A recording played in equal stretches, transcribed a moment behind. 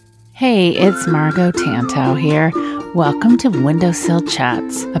Hey, it's Margot Tantow here. Welcome to Windowsill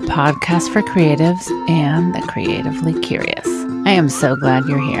Chats, a podcast for creatives and the creatively curious. I am so glad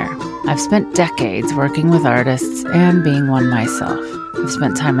you're here. I've spent decades working with artists and being one myself. I've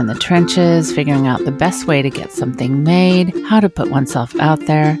spent time in the trenches, figuring out the best way to get something made, how to put oneself out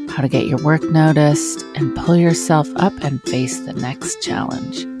there, how to get your work noticed, and pull yourself up and face the next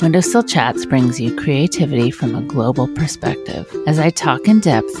challenge. Windowsill Chats brings you creativity from a global perspective as I talk in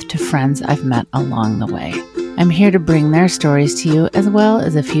depth to friends I've met along the way. I'm here to bring their stories to you as well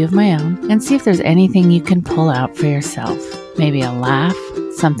as a few of my own and see if there's anything you can pull out for yourself. Maybe a laugh,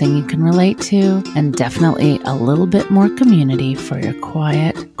 something you can relate to, and definitely a little bit more community for your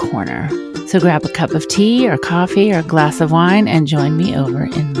quiet corner. So grab a cup of tea or coffee or a glass of wine and join me over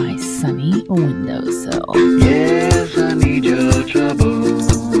in my sunny windowsill. Yes, I need your trouble,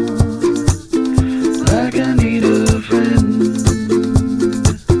 like I need a friend.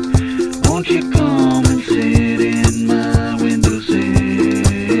 Won't you come and sit in my windowsill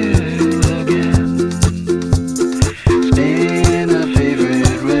again? Spin our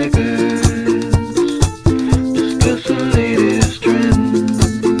favorite records, discuss the latest trends.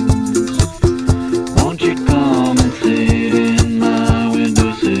 Won't you come and sit in my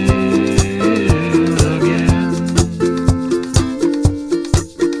windowsill again?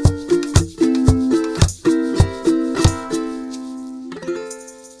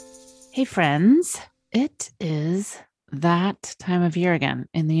 Hey friends, it is that time of year again.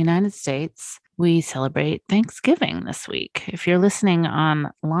 In the United States, we celebrate Thanksgiving this week. If you're listening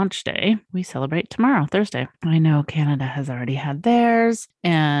on launch day, we celebrate tomorrow, Thursday. I know Canada has already had theirs,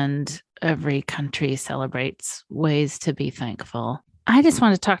 and every country celebrates ways to be thankful. I just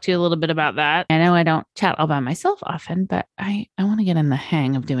want to talk to you a little bit about that. I know I don't chat all by myself often, but I want to get in the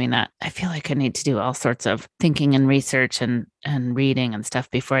hang of doing that. I feel like I need to do all sorts of thinking and research and reading and stuff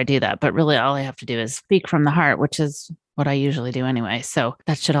before I do that. But really all I have to do is speak from the heart, which is what I usually do anyway. So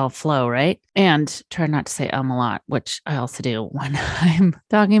that should all flow, right? And try not to say a lot, which I also do when I'm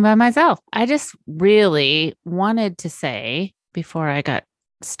talking by myself. I just really wanted to say before I got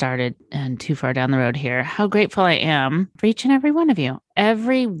started and too far down the road here, how grateful I am for each and every one of you.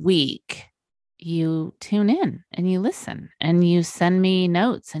 Every week you tune in and you listen and you send me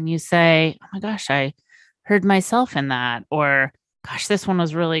notes and you say, oh my gosh, I heard myself in that, or gosh, this one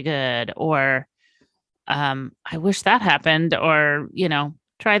was really good, or I wish that happened, or,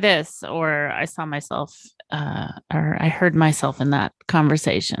 try this, or I saw myself or I heard myself in that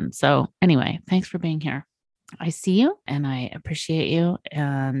conversation. So anyway, thanks for being here. I see you and I appreciate you,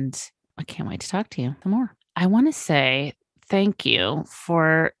 and I can't wait to talk to you some more. I want to say thank you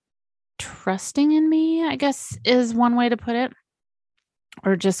for trusting in me, I guess is one way to put it,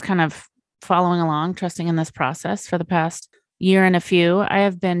 or just kind of following along, trusting in this process for the past year and a few. I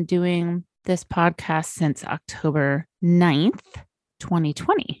have been doing this podcast since October 9th,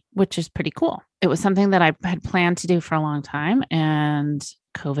 2020, which is pretty cool. It was something that I had planned to do for a long time, and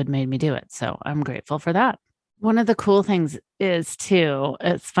COVID made me do it. So I'm grateful for that. One of the cool things is too,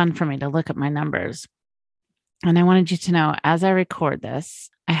 it's fun for me to look at my numbers. And I wanted you to know, as I record this,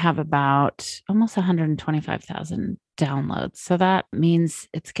 I have about almost 125,000 downloads. So that means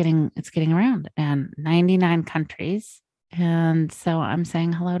it's getting around, and 99 countries. And so I'm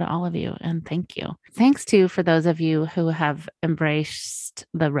saying hello to all of you and thank you. Thanks too for those of you who have embraced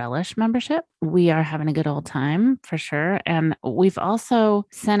the Relish membership. We are having a good old time for sure. And we've also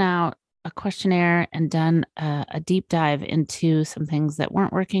sent out a questionnaire and done a deep dive into some things that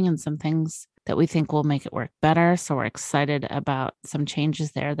weren't working and some things that we think will make it work better. So we're excited about some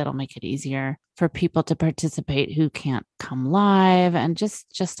changes there that'll make it easier for people to participate who can't come live, and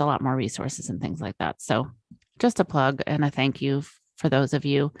just a lot more resources and things like that. So just a plug and a thank you for those of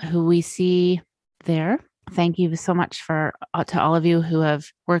you who we see there. Thank you so much to all of you who have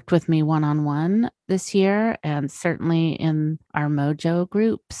worked with me one-on-one this year, and certainly in our Mojo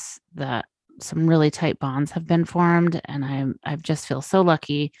groups that some really tight bonds have been formed. And I just feel so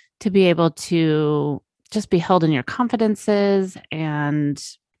lucky to be able to just be held in your confidences and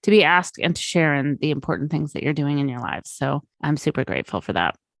to be asked and to share in the important things that you're doing in your lives. So I'm super grateful for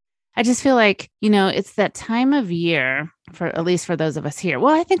that. I just feel like, it's that time of year, for at least for those of us here.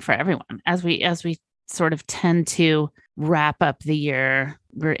 Well, I think for everyone, as we sort of tend to wrap up the year,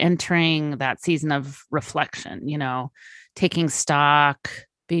 we're entering that season of reflection, taking stock,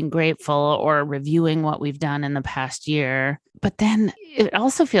 being grateful, or reviewing what we've done in the past year. But then it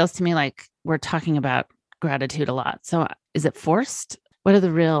also feels to me like we're talking about gratitude a lot. So is it forced? What are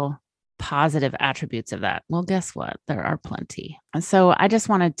the real positive attributes of that? Well, guess what? There are plenty. And so I just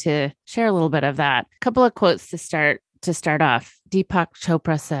wanted to share a little bit of that. A couple of quotes to start to start off, Deepak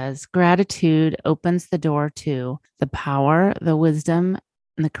Chopra says, gratitude opens the door to the power, the wisdom,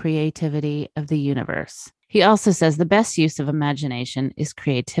 and the creativity of the universe. He also says the best use of imagination is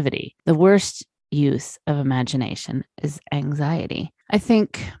creativity. The worst use of imagination is anxiety. I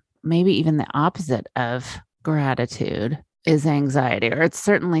think maybe even the opposite of gratitude is anxiety, or it's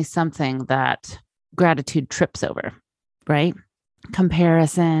certainly something that gratitude trips over, right?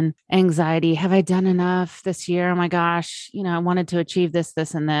 Comparison, anxiety. Have I done enough this year? Oh my gosh, I wanted to achieve this,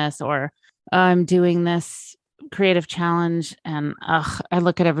 this, and this, or I'm doing this creative challenge and I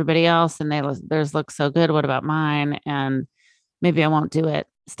look at everybody else and theirs look so good. What about mine? And maybe I won't do it.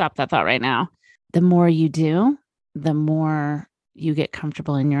 Stop that thought right now. The more you do, the more you get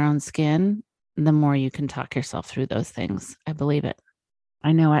comfortable in your own skin, the more you can talk yourself through those things. I believe it.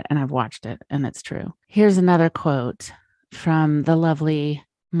 I know it and I've watched it and it's true. Here's another quote from the lovely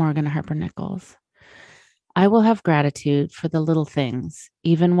Morgan Harper Nichols. I will have gratitude for the little things,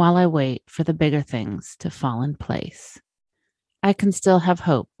 even while I wait for the bigger things to fall in place. I can still have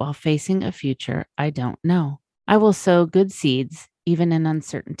hope while facing a future I don't know. I will sow good seeds, even in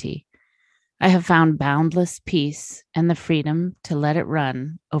uncertainty. I have found boundless peace and the freedom to let it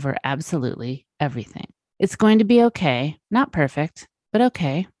run over absolutely everything. It's going to be okay, not perfect, but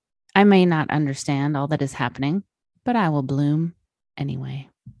okay. I may not understand all that is happening, but I will bloom anyway.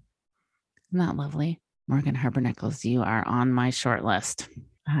 Isn't that lovely? Morgan Harper Nichols, you are on my short list.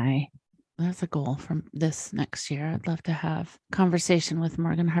 That's a goal from this next year. I'd love to have conversation with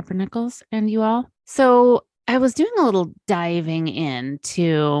Morgan Harper Nichols and you all. So I was doing a little diving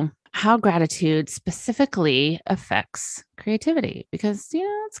into how gratitude specifically affects creativity, because,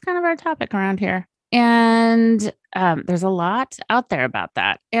 it's kind of our topic around here. And there's a lot out there about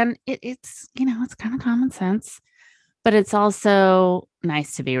that. And it's kind of common sense, but it's also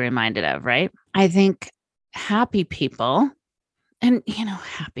nice to be reminded of, right? I think happy people, and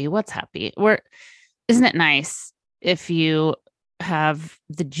happy, what's happy? Isn't it nice if you have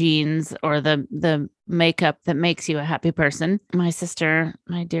the genes or the makeup that makes you a happy person? My sister,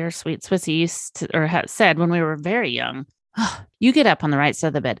 my dear sweet Swissy, used to, or said when we were very young, oh, you get up on the right side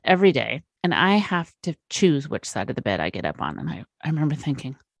of the bed every day, and I have to choose which side of the bed I get up on. And I remember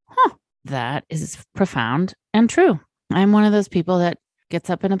thinking, that is profound and true. I'm one of those people that gets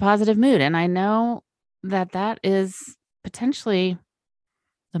up in a positive mood, and I know that is potentially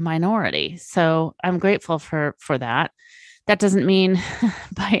the minority. So I'm grateful for that. That doesn't mean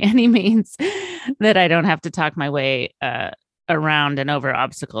by any means that I don't have to talk my way around and over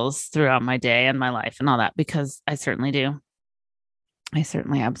obstacles throughout my day and my life and all that, because I certainly do. I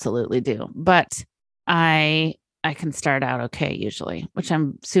certainly absolutely do. But I can start out okay usually, which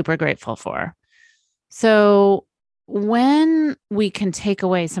I'm super grateful for. So when we can take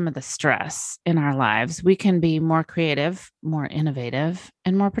away some of the stress in our lives, we can be more creative, more innovative,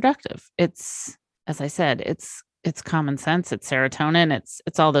 and more productive. It's, as I said, it's common sense, it's serotonin,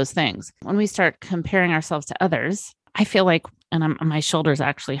 it's all those things. When we start comparing ourselves to others, I feel like, and my shoulders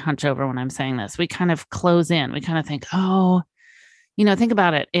actually hunch over when I'm saying this, we kind of close in. We kind of think, think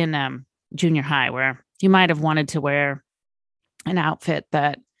about it in junior high, where you might have wanted to wear an outfit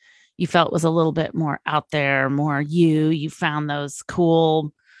that you felt was a little bit more out there, more you. You found those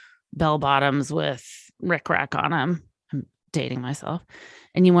cool bell bottoms with rickrack on them. I'm dating myself.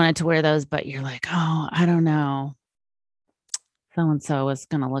 And you wanted to wear those, but you're like, oh, I don't know. So-and-so is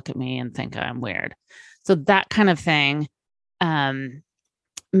going to look at me and think I'm weird. So that kind of thing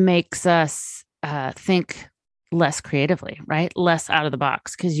makes us think less creatively, right? Less out of the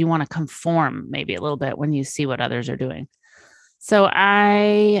box, because you want to conform maybe a little bit when you see what others are doing. So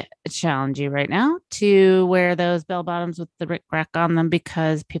I challenge you right now to wear those bell bottoms with the rickrack on them,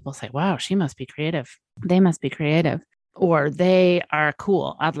 because people say, wow, she must be creative. They must be creative, or they are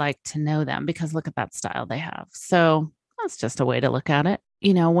cool. I'd like to know them because look at that style they have. So that's just a way to look at it.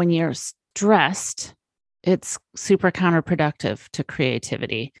 When you're stressed, it's super counterproductive to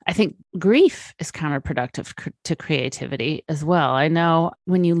creativity. I think grief is counterproductive to creativity as well. I know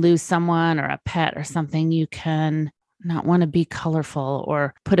when you lose someone or a pet or something, you can not want to be colorful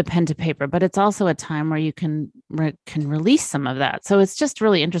or put a pen to paper, but it's also a time where you can release some of that. So it's just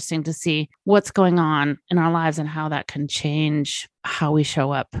really interesting to see what's going on in our lives and how that can change how we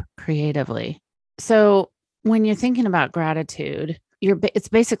show up creatively. So when you're thinking about gratitude, it's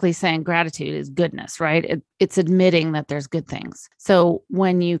basically saying gratitude is goodness, right? It's admitting that there's good things. So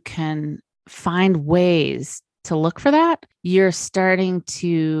when you can find ways to look for that, you're starting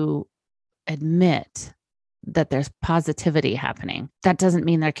to admit that there's positivity happening. That doesn't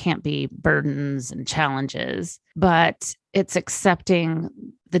mean there can't be burdens and challenges, but it's accepting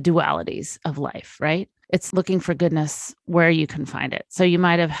the dualities of life, right? It's looking for goodness where you can find it. So you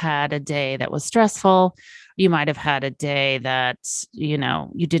might have had a day that was stressful. You might have had a day that, you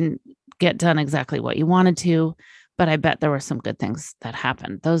didn't get done exactly what you wanted to, but I bet there were some good things that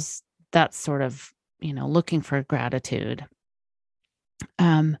happened. That's sort of, looking for gratitude.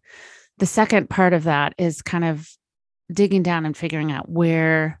 The second part of that is kind of digging down and figuring out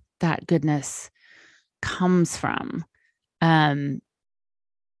where that goodness comes from.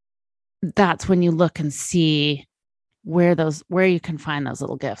 That's when you look and see where you can find those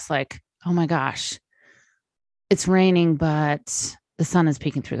little gifts. Like, oh my gosh, it's raining, but the sun is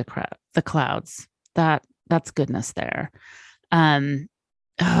peeking through the clouds. That's goodness there.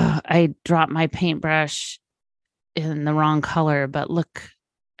 I dropped my paintbrush in the wrong color, but look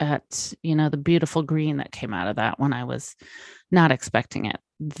at, the beautiful green that came out of that when I was not expecting it.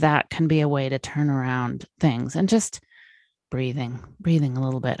 That can be a way to turn around things. And just breathing a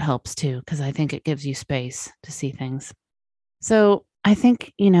little bit helps too, because I think it gives you space to see things. So I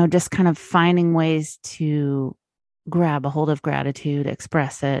think, just kind of finding ways to grab a hold of gratitude,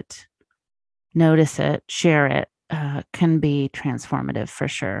 express it, notice it, share it, can be transformative for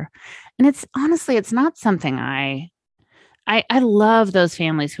sure. And it's not something I love those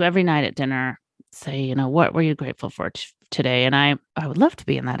families who every night at dinner say, what were you grateful for today? And I would love to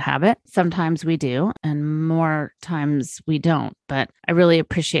be in that habit. Sometimes we do, and more times we don't, but I really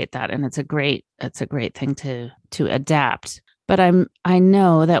appreciate that. And it's a great thing to adapt. But I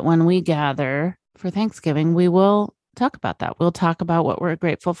know that when we gather for Thanksgiving, we will talk about that. We'll talk about what we're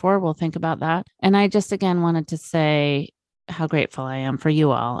grateful for. We'll think about that. And I just, again, wanted to say how grateful I am for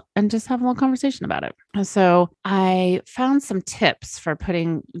you all and just have a little conversation about it. So I found some tips for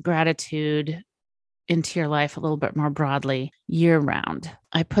putting gratitude into your life a little bit more broadly year round.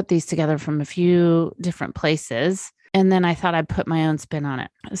 I put these together from a few different places, and then I thought I'd put my own spin on it.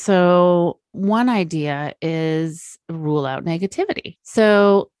 So one idea is rule out negativity.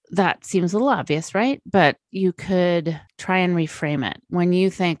 So that seems a little obvious, right? But you could try and reframe it. When you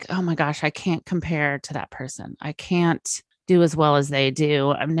think, oh my gosh, I can't compare to that person. I can't do as well as they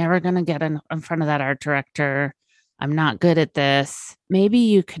do. I'm never going to get in front of that art director. I'm not good at this. Maybe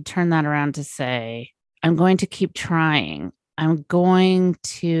you could turn that around to say, I'm going to keep trying. I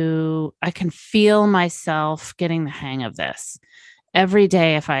can feel myself getting the hang of this. Every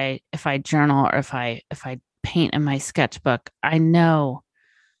day, if I journal or if I paint in my sketchbook, I know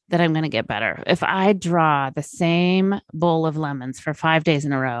that I'm going to get better. If I draw the same bowl of lemons for 5 days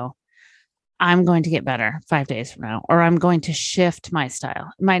in a row, I'm going to get better 5 days from now, or I'm going to shift my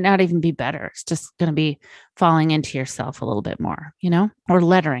style. It might not even be better. It's just going to be falling into yourself a little bit more, or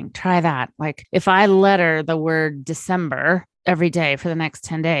lettering. Try that. Like if I letter the word December every day for the next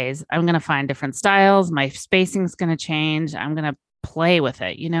 10 days, I'm going to find different styles. My spacing is going to change. I'm going to play with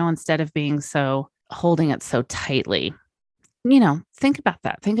it, instead of holding it so tightly. Think about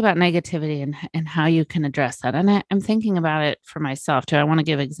that. Think about negativity and how you can address that. And I'm thinking about it for myself too. I want to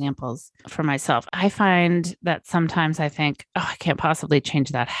give examples for myself. I find that sometimes I think, oh, I can't possibly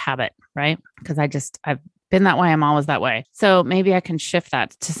change that habit, right? Because I've been that way. I'm always that way. So maybe I can shift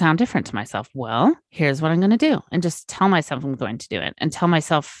that to sound different to myself. Well, here's what I'm going to do. And just tell myself I'm going to do it and tell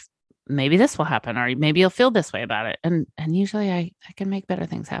myself maybe this will happen, or maybe you'll feel this way about it. And usually I can make better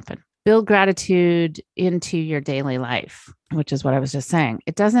things happen. Build gratitude into your daily life, which is what I was just saying.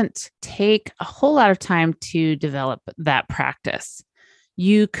 It doesn't take a whole lot of time to develop that practice.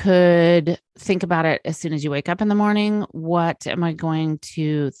 You could think about it as soon as you wake up in the morning. What am I going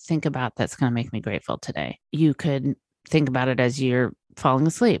to think about that's going to make me grateful today? You could think about it as you're falling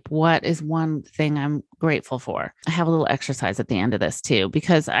asleep. What is one thing I'm grateful for? I have a little exercise at the end of this too,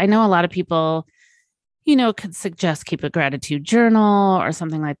 because I know a lot of people could suggest keep a gratitude journal or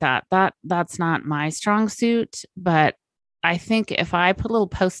something like that. That's not my strong suit, but I think if I put a little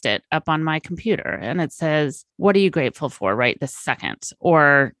Post-it up on my computer and it says, what are you grateful for right this second?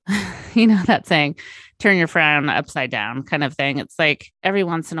 Or, that saying, turn your frown upside down kind of thing. It's like every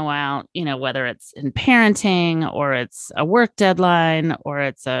once in a while, whether it's in parenting or it's a work deadline or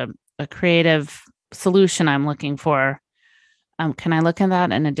it's a creative solution I'm looking for, can I look at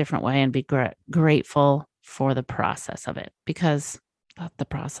that in a different way and be grateful for the process of it? Because the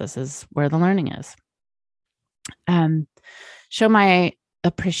process is where the learning is. Show my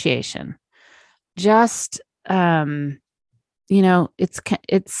appreciation. Just, it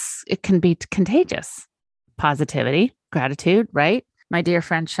can be contagious. Positivity, gratitude, right? My dear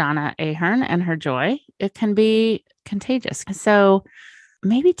friend Shauna Ahern and her joy, it can be contagious. So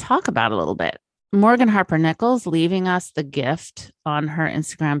maybe talk about it a little bit. Morgan Harper Nichols leaving us the gift on her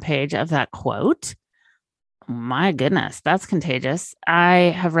Instagram page of that quote My goodness, that's contagious.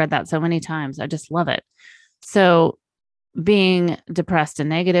 I have read that so many times. I just love it. So being depressed and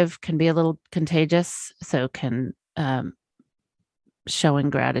negative can be a little contagious. So can showing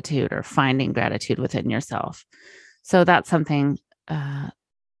gratitude or finding gratitude within yourself. So that's something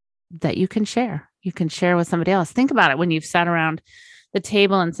that you can share. You can share with somebody else. Think about it when you've sat around the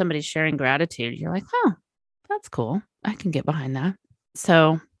table and somebody's sharing gratitude. You're like, oh, that's cool. I can get behind that.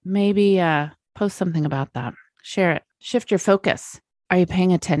 So maybe post something about that. Share it. Shift your focus. Are you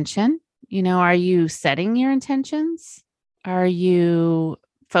paying attention? Are you setting your intentions? Are you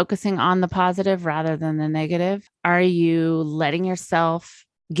focusing on the positive rather than the negative? Are you letting yourself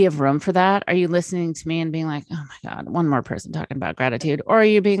give room for that? Are you listening to me and being like, oh my God, one more person talking about gratitude? Or are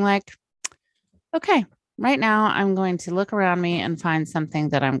you being like, okay, right now I'm going to look around me and find something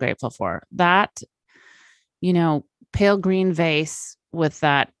that I'm grateful for? That, pale green vase with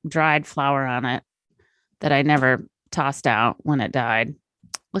that dried flower on it that I never tossed out when it died.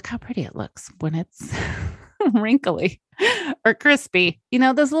 Look how pretty it looks when it's wrinkly or crispy.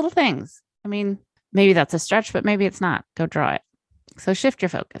 Those little things. I mean, maybe that's a stretch, but maybe it's not. Go draw it. So shift your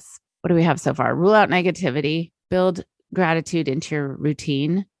focus. What do we have so far? Rule out negativity, build gratitude into your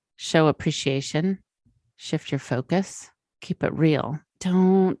routine, show appreciation, shift your focus, keep it real.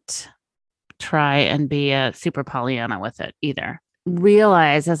 Don't try and be a super Pollyanna with it either.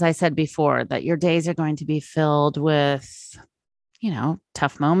 Realize, as I said before, that your days are going to be filled with,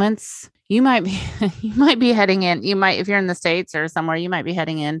 tough moments. You might be heading in, if you're in the States or somewhere, you might be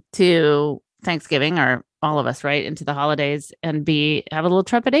heading in to Thanksgiving, or all of us, right, into the holidays, and have a little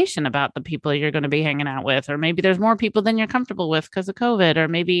trepidation about the people you're going to be hanging out with. Or maybe there's more people than you're comfortable with because of COVID, or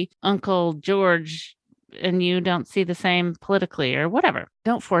maybe Uncle George and you don't see the same politically or whatever.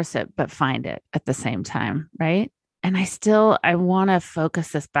 Don't force it, but find it at the same time, right? And I want to focus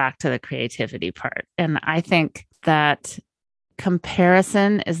this back to the creativity part. And I think that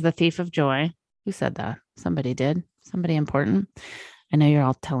comparison is the thief of joy. Who said that? Somebody did. Somebody important. I know you're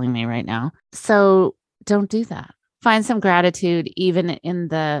all telling me right now. So don't do that. Find some gratitude even in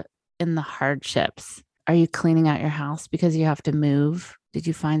the hardships. Are you cleaning out your house because you have to move? Did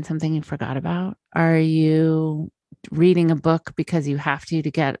you find something you forgot about? Are you reading a book because you have to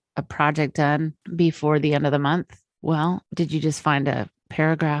get a project done before the end of the month? Well, did you just find a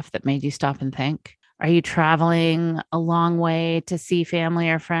paragraph that made you stop and think? Are you traveling a long way to see family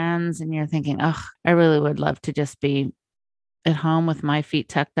or friends and you're thinking, oh, I really would love to just be at home with my feet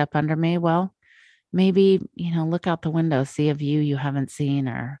tucked up under me? Well, maybe, look out the window, see a view you haven't seen,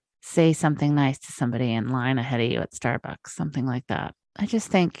 or say something nice to somebody in line ahead of you at Starbucks, something like that. I just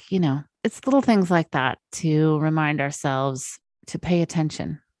think, it's little things like that to remind ourselves to pay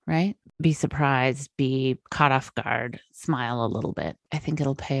attention, right? Be surprised, be caught off guard, smile a little bit. I think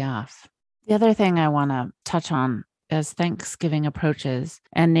it'll pay off. The other thing I want to touch on as Thanksgiving approaches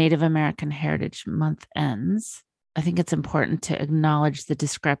and Native American Heritage Month ends, I think it's important to acknowledge the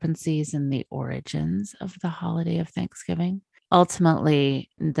discrepancies in the origins of the holiday of Thanksgiving. Ultimately,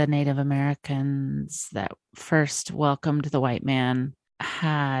 the Native Americans that first welcomed the white man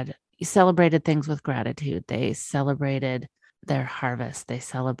had celebrated things with gratitude. They celebrated their harvest. They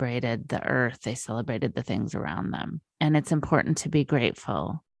celebrated the earth. They celebrated the things around them. And it's important to be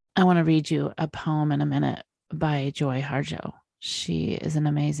grateful. I want to read you a poem in a minute by Joy Harjo. She is an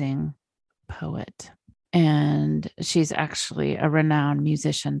amazing poet. And she's actually a renowned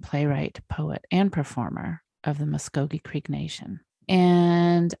musician, playwright, poet, and performer of the Muskogee Creek Nation.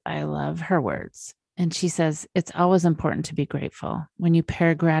 And I love her words. And she says, it's always important to be grateful. When you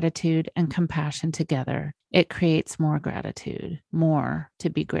pair gratitude and compassion together, it creates more gratitude, more to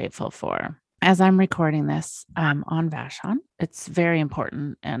be grateful for. As I'm recording this, I'm on Vashon. It's very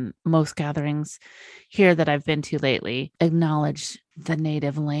important. And most gatherings here that I've been to lately acknowledge the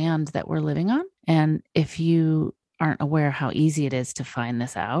native land that we're living on. And if you aren't aware how easy it is to find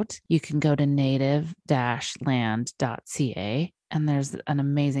this out, you can go to native-land.ca. And there's an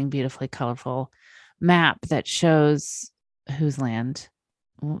amazing, beautifully colorful map that shows whose land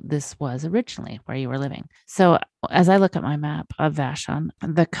this was originally, where you were living. So as I look at my map of Vashon,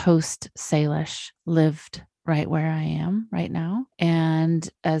 the Coast Salish lived right where I am right now, and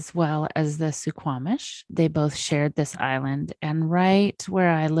as well as the Suquamish. They both shared this island, and right where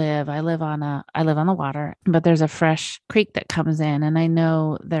I live on the water, but there's a fresh creek that comes in, and I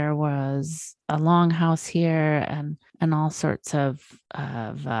know there was a longhouse here and all sorts of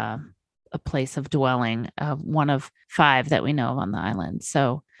a place of dwelling, one of 5 that we know of on the island.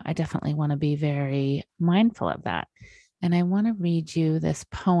 So I definitely want to be very mindful of that. And I want to read you this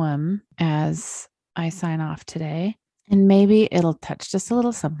poem as I sign off today. And maybe it'll touch just a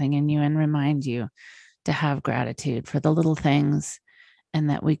little something in you and remind you to have gratitude for the little things, and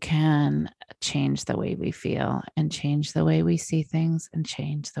that we can change the way we feel and change the way we see things and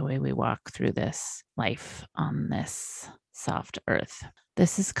change the way we walk through this life on this soft earth.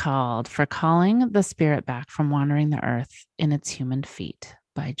 This is called For Calling the Spirit Back from Wandering the Earth in Its Human Feet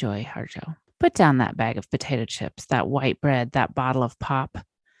by Joy Harjo. Put down that bag of potato chips, that white bread, that bottle of pop.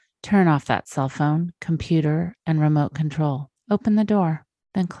 Turn off that cell phone, computer, and remote control. Open the door,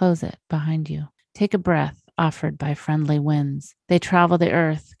 then close it behind you. Take a breath offered by friendly winds. They travel the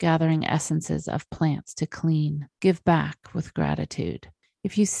earth, gathering essences of plants to clean. Give back with gratitude.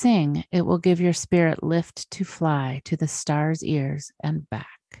 If you sing, it will give your spirit lift to fly to the stars' ears and back.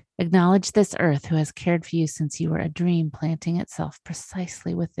 Acknowledge this earth who has cared for you since you were a dream, planting itself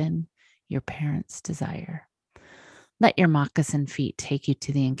precisely within your parents' desire. Let your moccasin feet take you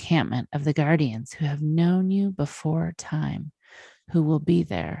to the encampment of the guardians who have known you before time, who will be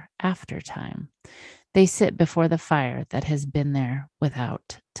there after time. They sit before the fire that has been there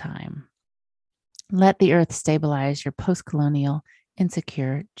without time. Let the earth stabilize your post-colonial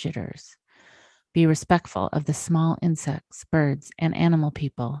insecure jitters. Be respectful of the small insects, birds, and animal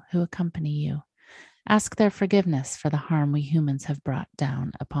people who accompany you. Ask their forgiveness for the harm we humans have brought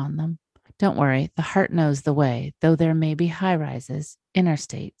down upon them. Don't worry, the heart knows the way, though there may be high-rises,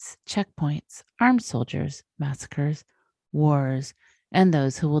 interstates, checkpoints, armed soldiers, massacres, wars, and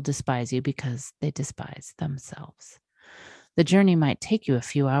those who will despise you because they despise themselves. The journey might take you a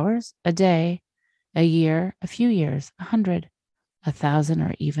few hours, a day, a year, a few years, 100, 1,000,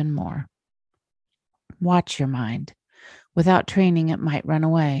 or even more. Watch your mind. Without training, it might run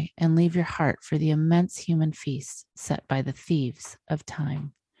away and leave your heart for the immense human feast set by the thieves of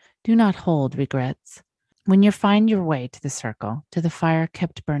time. Do not hold regrets. When you find your way to the circle, to the fire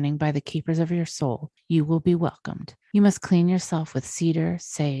kept burning by the keepers of your soul, you will be welcomed. You must clean yourself with cedar,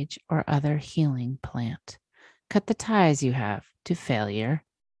 sage, or other healing plant. Cut the ties you have to failure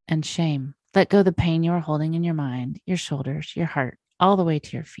and shame. Let go the pain you are holding in your mind, your shoulders, your heart, all the way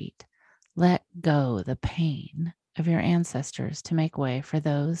to your feet. Let go the pain of your ancestors to make way for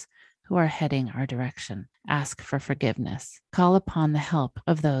those who are heading our direction. Ask for forgiveness. Call upon the help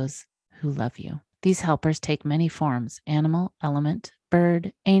of those who love you. These helpers take many forms: animal, element,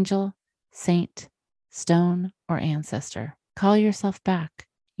 bird, angel, saint, stone, or ancestor. Call yourself back.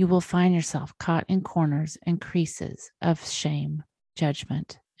 You will find yourself caught in corners and creases of shame,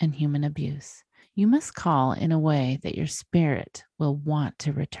 judgment, and human abuse. You must call in a way that your spirit will want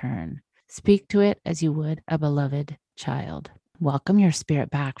to return. Speak to it as you would a beloved child. Welcome your spirit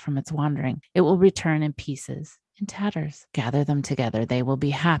back from its wandering. It will return in pieces, in tatters. Gather them together. They will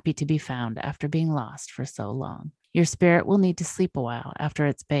be happy to be found after being lost for so long. Your spirit will need to sleep a while after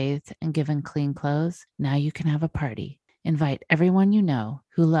it's bathed and given clean clothes. Now you can have a party. Invite everyone you know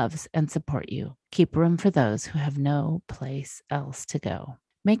who loves and support you. Keep room for those who have no place else to go.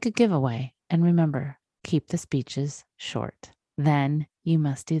 Make a giveaway, and remember, keep the speeches short. Then you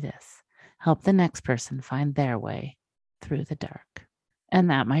must do this. Help the next person find their way through the dark.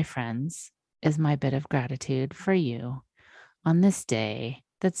 And that, my friends, is my bit of gratitude for you on this day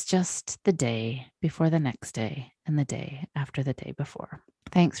that's just the day before the next day and the day after the day before.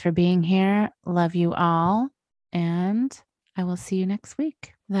 Thanks for being here. Love you all. And I will see you next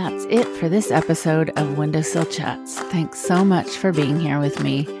week. That's it for this episode of Windowsill Chats. Thanks so much for being here with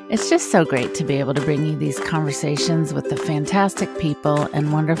me. It's just so great to be able to bring you these conversations with the fantastic people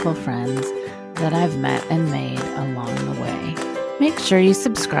and wonderful friends that I've met and made along the way. Make sure you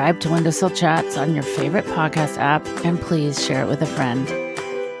subscribe to Windowsill Chats on your favorite podcast app, and please share it with a friend.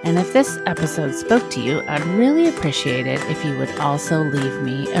 And if this episode spoke to you, I'd really appreciate it if you would also leave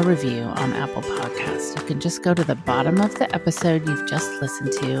me a review on Apple Podcasts. You can just go to the bottom of the episode you've just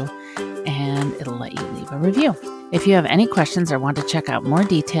listened to, and it'll let you leave a review. If you have any questions or want to check out more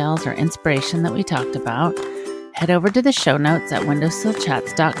details or inspiration that we talked about, head over to the show notes at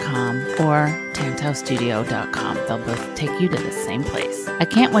windowsillchats.com or tantaustudio.com. They'll both take you to the same place. I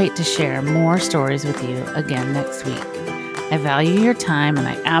can't wait to share more stories with you again next week. I value your time, and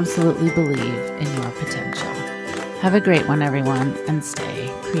I absolutely believe in your potential. Have a great one, everyone, and stay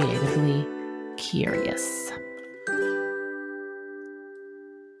creatively curious.